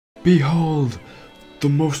Behold, the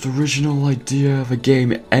most original idea of a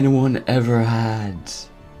game anyone ever had.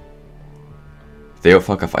 Theo,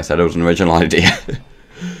 fuck if I said it was an original idea.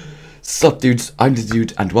 Sup dudes, I'm the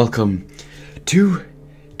dude and welcome to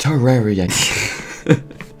Terraria.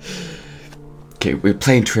 Okay, we're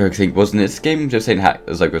playing Terraria, I think, wasn't it? This game just saying it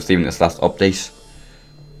was like receiving this last update.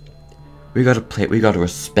 We gotta play it, we gotta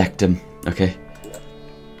respect him, okay?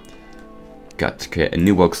 Got to create a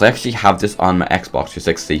new world, because I actually have this on my Xbox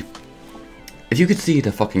 360. If you could see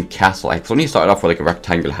the fucking castle, I only started off with like a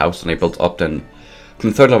rectangular house and I built up, then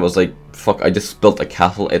from the third level I was like, fuck, I just built a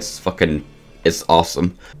castle. It's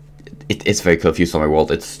awesome. It's very cool if you saw my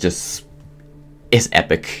world. It's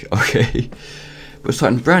epic, okay? We're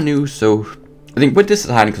starting brand new, so I think with this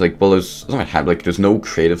is handy because like, well, there's no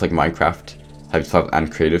creative like Minecraft, have survival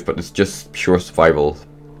and creative, but it's just pure survival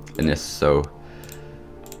in this, so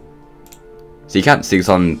you can't see this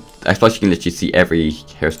on Xbox. You can literally see every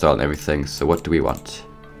hairstyle and everything. So what do we want?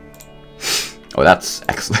 Oh, that's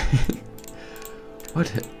excellent. What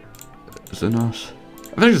is it not? I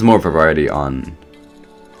think there's more variety on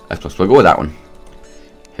Xbox. We'll go with that one.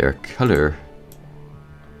 Hair color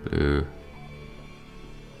blue.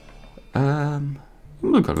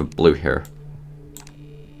 We'll go with blue hair.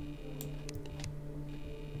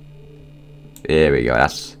 There we go.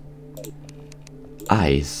 That's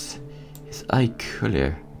eyes. His eye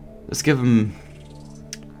color. Let's give him.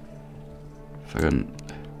 If I can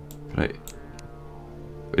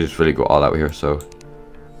we just really go all out here, so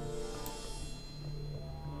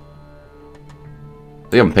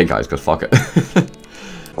they have pink eyes, cause fuck it.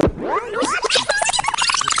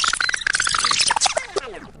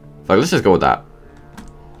 Fuck, let's just go with that.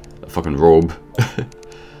 A fucking robe.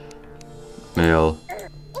 Male.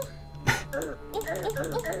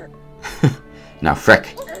 Now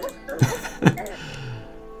frick.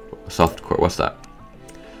 Softcore, what's that?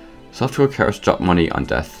 Softcore carrots drop money on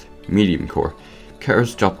death. Medium core.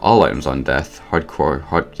 Carrots drop all items on death. Hardcore,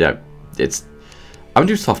 yeah, I'm gonna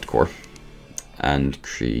do softcore. And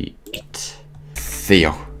create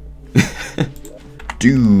Theo.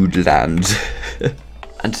 Dude land.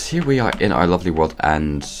 And here we are in our lovely world,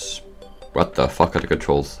 and what the fuck are the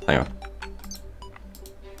controls? Hang on.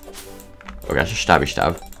 Okay, that's a stabby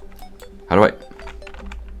stab. How do I?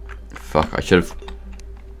 Fuck, I should have.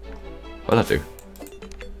 What does that do?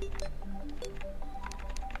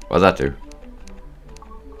 What does that do?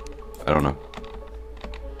 I don't know.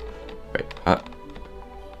 Wait, oh,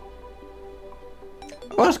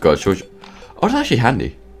 that's good. Oh, that's actually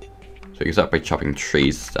handy. So you can start by chopping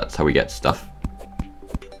trees. That's how we get stuff.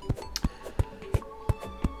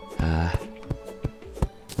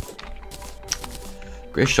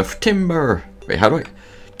 Great stuff. Timber. Wait, how do I?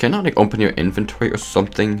 Can I not like open your inventory or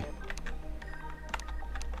something?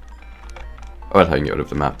 Oh, that's how you can get out of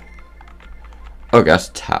the map. Oh, that's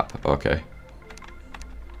tab. Okay.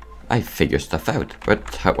 I figure stuff out.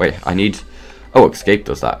 But how, wait, I need. Oh, escape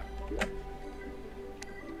does that.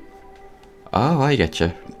 Oh, I get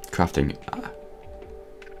you. Crafting.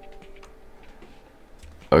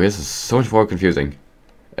 Oh, this is so much more confusing.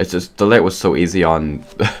 It's just the layout was so easy on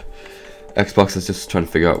Xbox. Is just trying to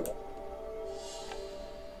figure out.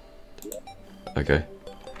 Okay.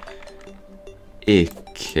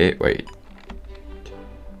 Okay, wait.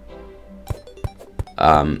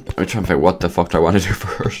 I'm trying to figure out what the fuck do I want to do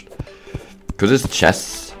first. Because there's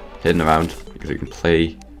chests hidden around. Because we can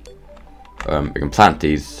play. We can plant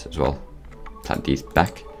these as well. Plant these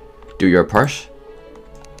back. Do your part.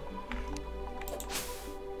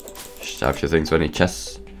 Just have a few things. So any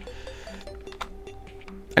chests.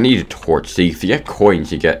 I need a torch. See, if you get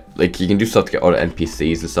coins, you get like you can do stuff to get other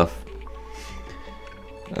NPCs and stuff.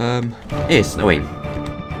 Hey, it's snowing.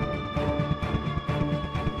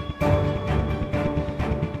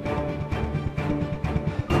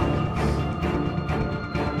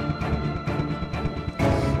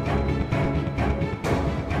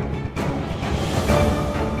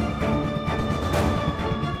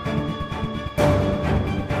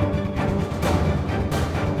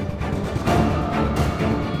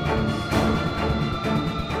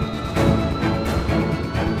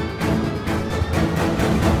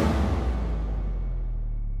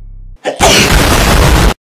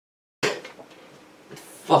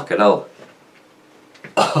 Fucking hell.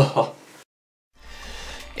 Oh.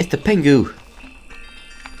 It's the Pengu.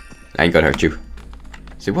 I ain't gonna hurt you.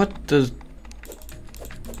 See, what does...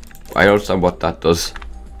 I don't understand what that does.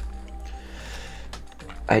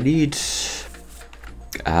 I need...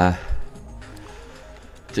 So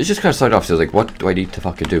it's just kind of started off, so like, what do I need to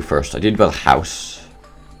fucking do first? I need to build a house.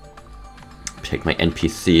 Take my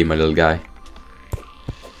NPC, my little guy.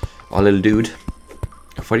 Oh, little dude.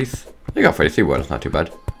 I got 43 wood, that's not too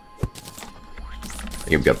bad.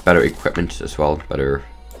 You've got better equipment as well,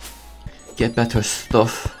 get better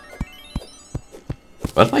stuff.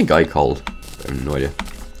 What's my guy called? I have no idea.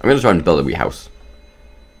 I'm gonna try and build a wee house.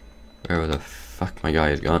 Where the fuck my guy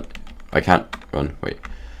is gone? I can't run, wait.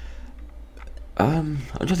 I'm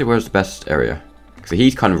just thinking where's the best area. Because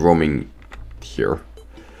he's kind of roaming here.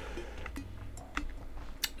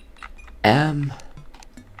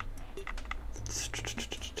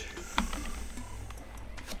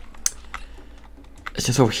 It's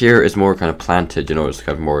just over here is more kind of planted, you know, it's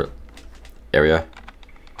kind of more area.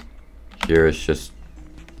 Here is just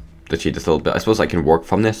literally this little bit. I suppose I can work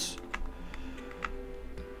from this.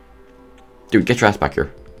 Dude, get your ass back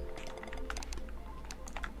here.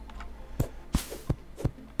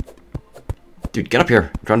 Dude, get up here.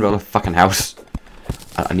 I'm trying to build a fucking house.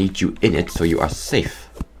 I need you in it so you are safe.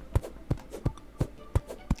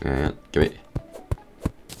 Give me.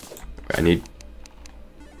 I need.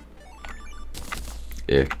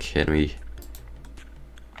 Can we?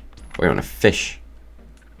 Wait on a fish.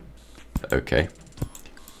 Okay.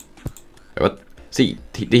 Wait, what? See,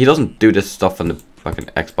 he doesn't do this stuff on the fucking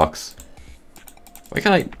Xbox. Why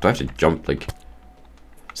can't I? Do I have to jump? Like,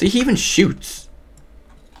 see, he even shoots.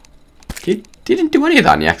 He didn't do any of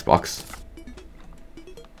that on the Xbox.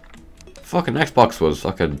 Fucking Xbox was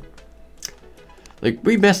fucking. Like,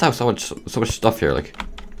 we messed out so much stuff here. Like,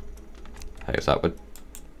 how is that? What?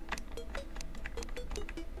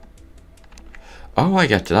 Oh, I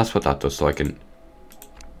get you. That's what that does. So I can.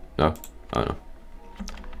 No, oh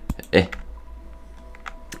no.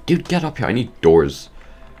 Dude, get up here. I need doors.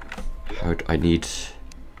 How do I need?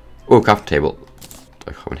 Oh, crafting table. Do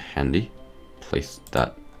I come in handy? Place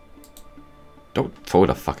that. Don't throw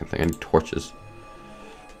the fucking thing. I need torches.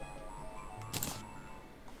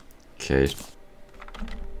 Okay.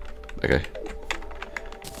 Okay.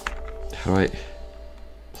 How do I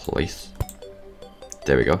place?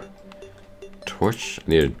 There we go. Torch. I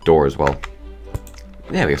need a door as well.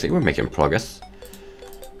 There we go. See, we're making progress.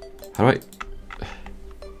 How do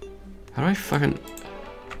I fucking?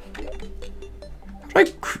 How do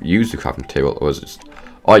I use the crafting table? Or is it just?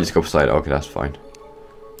 Oh, I just go beside it. Okay, that's fine.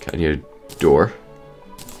 Okay, I need a door.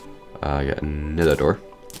 I get another door.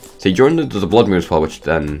 See, during there's a blood moon as well, which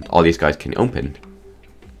then all these guys can open.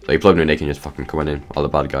 Like blood moon, they can just fucking come in. All the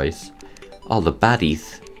bad guys, all the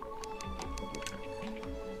baddies.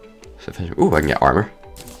 So, ooh, I can get armor.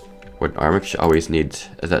 Wooden armor, cause you always need.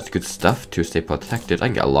 That's good stuff to stay protected. I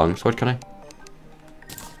can get a long sword, can I?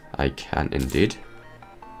 I can indeed.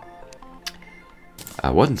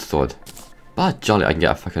 A wooden sword. But jolly, I can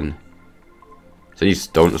get a fucking. So I need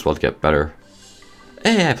stone as well to get better.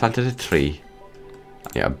 Hey, I planted a tree. I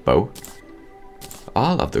need a bow.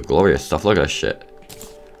 All of the glorious stuff. Look at this shit.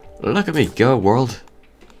 Look at me go, world.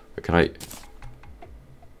 Where can I?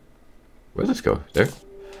 Where does this go? There?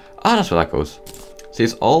 Ah, that's where that goes. See,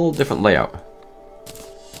 it's all different layout.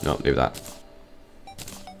 No, leave that.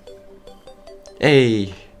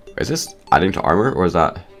 Hey! Is this adding to armor, or is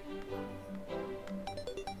that?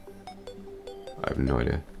 I have no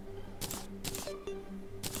idea.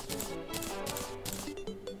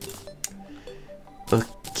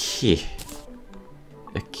 Okay.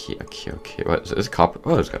 Okay. What is it? Copper?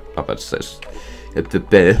 Oh, it's got. Oh, but it's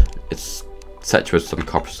set with some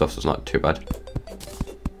copper stuff, so it's not too bad.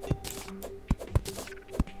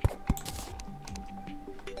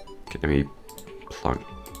 Okay, let me plonk.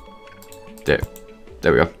 There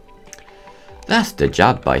we go. That's the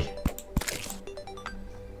job, boy.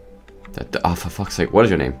 Oh, for fuck's sake! What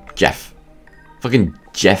is your name? Jeff. Fucking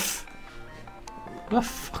Jeff. What the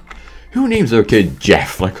fuck? Who names their kid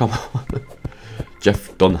Jeff? Like, come on.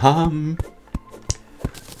 Jeff Dunham.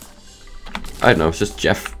 I don't know, it's just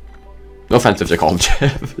Jeff. No offense if they call him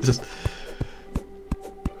Jeff. It's just.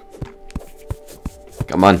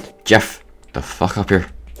 Come on, Jeff. The fuck up here.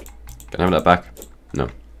 Can I have that back? No.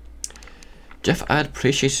 Jeff, I'd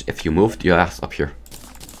appreciate if you moved your ass up here.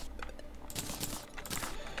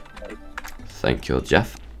 Thank you,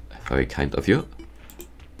 Jeff. Very kind of you.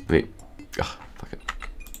 Wait. Oh, fuck it.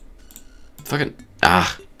 Fucking.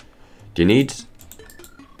 Ah. Do you need.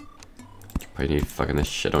 You probably need fucking this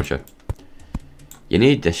shit, don't you? You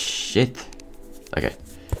need this shit. Okay.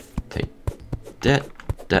 Take that.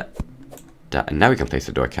 And now we can place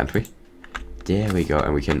the door, can't we? There we go.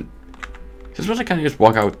 And we can. Just what I can't just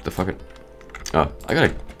walk out the fucking. Oh, I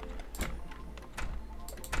gotta.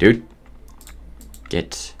 Dude.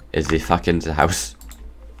 Get. Is the fucking house.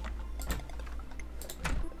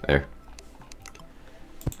 There.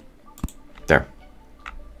 There.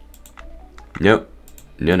 No.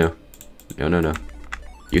 No.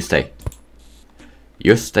 You stay.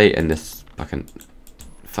 You stay in this fucking...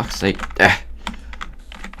 Fuck's sake.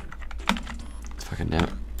 Fucking damn it.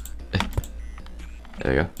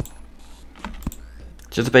 There we go.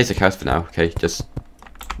 Just a basic house for now, okay? Just...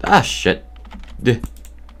 Ah, shit. Damn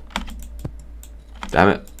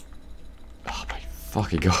it. Oh my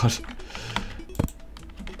fucking god.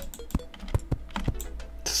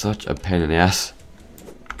 Such a pain in the ass.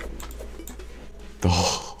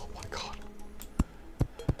 Oh my god.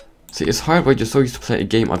 See, it's hard when you're so used to playing a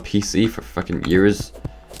game on PC for fucking years,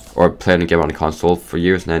 or playing a game on a console for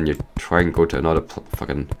years, and then you try and go to another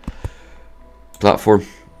fucking platform.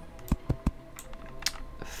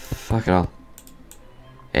 Fucking hell.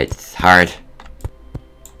 It's hard.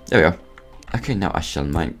 There we go. Okay, now I shall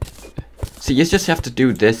mind. See, you just have to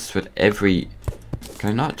do this with every... Can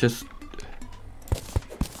I not just...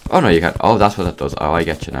 Oh no, you can't. Oh, that's what that does. Oh, I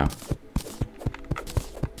get you now.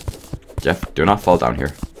 Jeff, do not fall down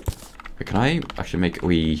here. Wait, can I actually make a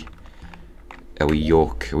wee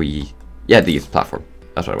yoke, yeah, these platform.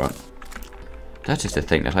 That's what I want. That's just the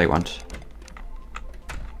thing that I want.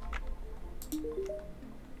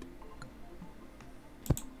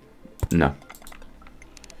 No.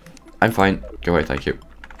 I'm fine. Go away, thank you.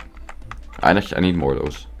 I need more of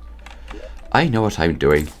those. I know what I'm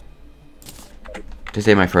doing. This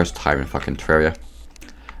ain't my first time in fucking Terraria.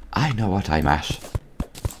 I know what I'm at.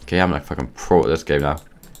 Okay, I'm like fucking pro at this game now.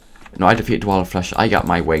 No, I defeated the wall of flesh. I got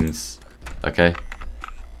my wings. Okay.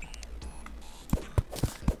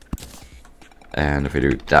 And if we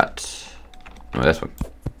do that... No, this one.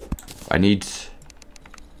 I need...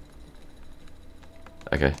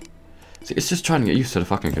 Okay. See, it's just trying to get used to the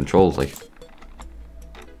fucking controls, like...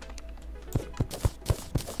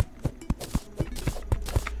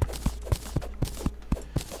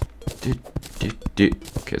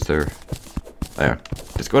 Okay, is there... There.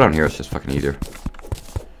 Just go down here, it's just fucking easier.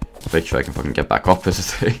 Make sure I can fucking get back up is the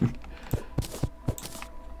thing.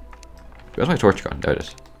 Where's my torch gone? There it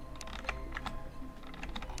is.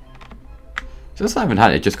 So it's not even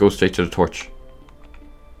handy, it just goes straight to the torch.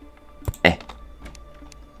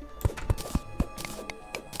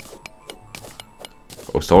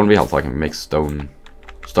 Oh, stone will be helpful, I can make stone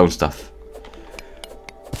stuff.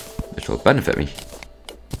 Which will benefit me.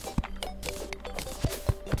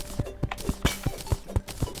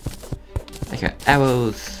 I got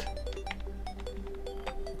arrows.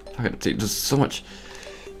 Fucking, see, there's so much.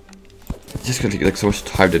 It's just gonna take like so much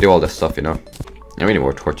time to do all this stuff, you know. And we need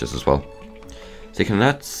more torches as well. So you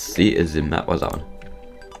cannot see is the map. What's that one?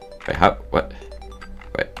 Wait, how? What?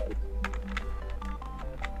 Wait.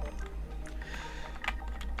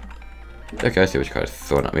 Okay, I see which card is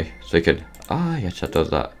thrown at me. So you can. Ah, yeah, chat does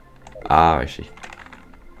that. Ah, I see.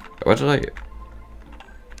 What did I?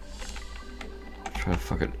 Try to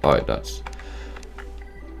fucking. Oh, that's.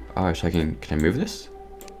 Oh, so I can I move this?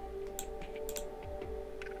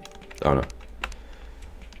 Oh no.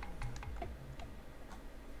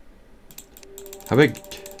 How big?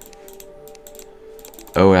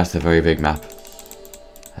 Oh, that's a very big map.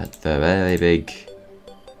 That's a very big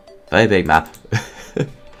map.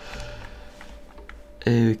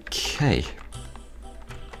 Okay.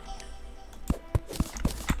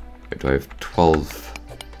 Wait, do I have 12?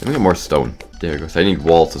 Let me get more stone. There we go. So I need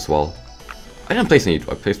walls as well. I didn't place any.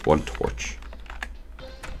 I placed one torch.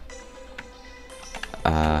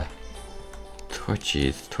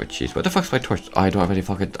 Torches. What the fuck's my torch? Oh, I don't have any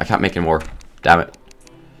fucking. I can't make any more. Damn it.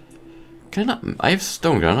 Can I not? I have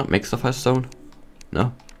stone. Can I not make stuff out of stone?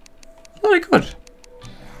 No. Oh, I could.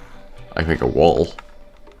 I can make a wall.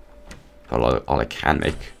 But all I can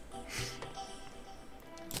make.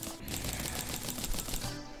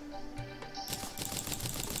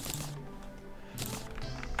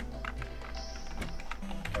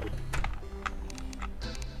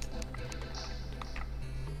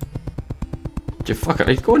 You fucking,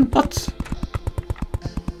 he's going nuts.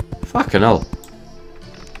 Fucking hell.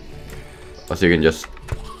 Oh, so you can just.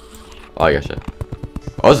 Oh, I gotcha.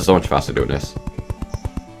 Oh, this is so much faster doing this.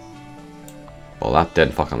 Well, that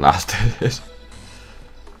didn't fucking last.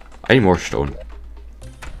 I need more stone.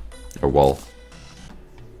 Or wall.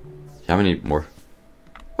 Yeah, I need more.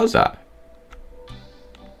 What's that?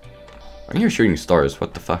 I can hear shooting stars.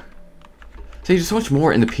 What the fuck? See, there's so much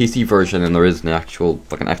more in the PC version than there is in the actual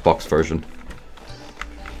fucking Xbox version.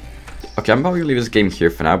 Okay, I'm probably gonna leave this game here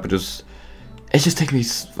for now, but it's just taking me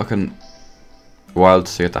fucking a while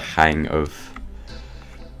to get the hang of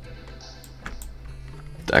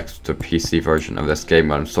the PC version of this game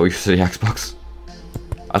when I'm so used to the Xbox.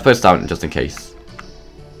 I'll put it down just in case.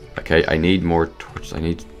 Okay, I need more torches. I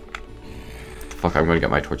need. Fuck, I'm gonna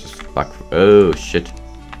get my torches back. Oh shit.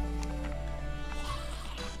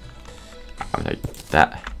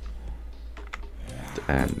 that.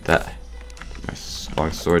 And that. My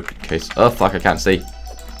long sword case. Oh fuck, I can't see.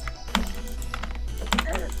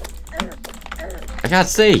 I can't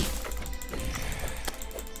see!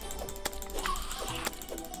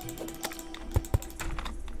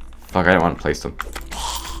 Fuck, I don't want to place them.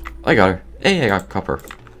 I got her. Hey, I got copper.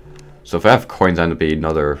 So if I have coins, then there'll be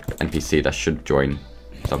another NPC that should join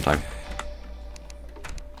sometime.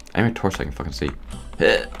 I need a torch so I can fucking see.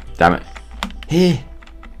 Damn it. Hey.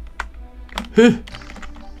 There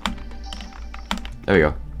we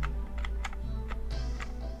go.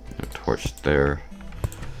 A torch there.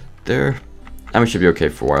 There. And we should be okay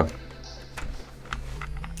for a while.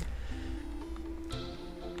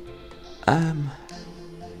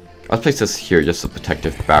 I'll place this here just a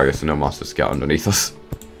protective barrier so no monsters get underneath us.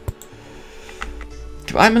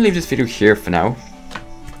 I'm gonna leave this video here for now.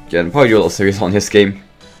 Yeah, I'll probably do a little series on this game.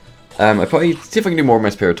 I'll probably see if I can do more in my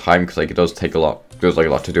spare time because like it does take a lot. There's like a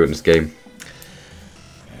lot to do in this game.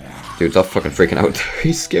 Dude, stop fucking freaking out.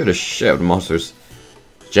 He's scared as shit of the monsters.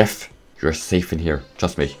 Jeff, you're safe in here.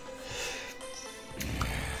 Trust me.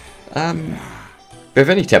 If you have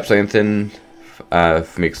any tips or anything for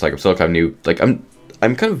me, because like I'm still kind of new. Like I'm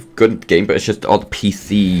kind of good at the game, but it's just all the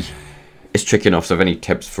PC is tricky enough. So if any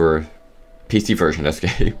tips for PC version of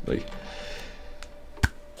this game, like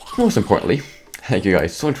most importantly, thank you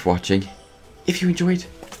guys so much for watching. If you enjoyed,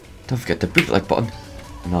 don't forget to boot the like button,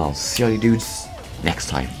 and I'll see all you dudes next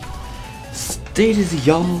time. Stay dizzy,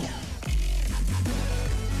 y'all.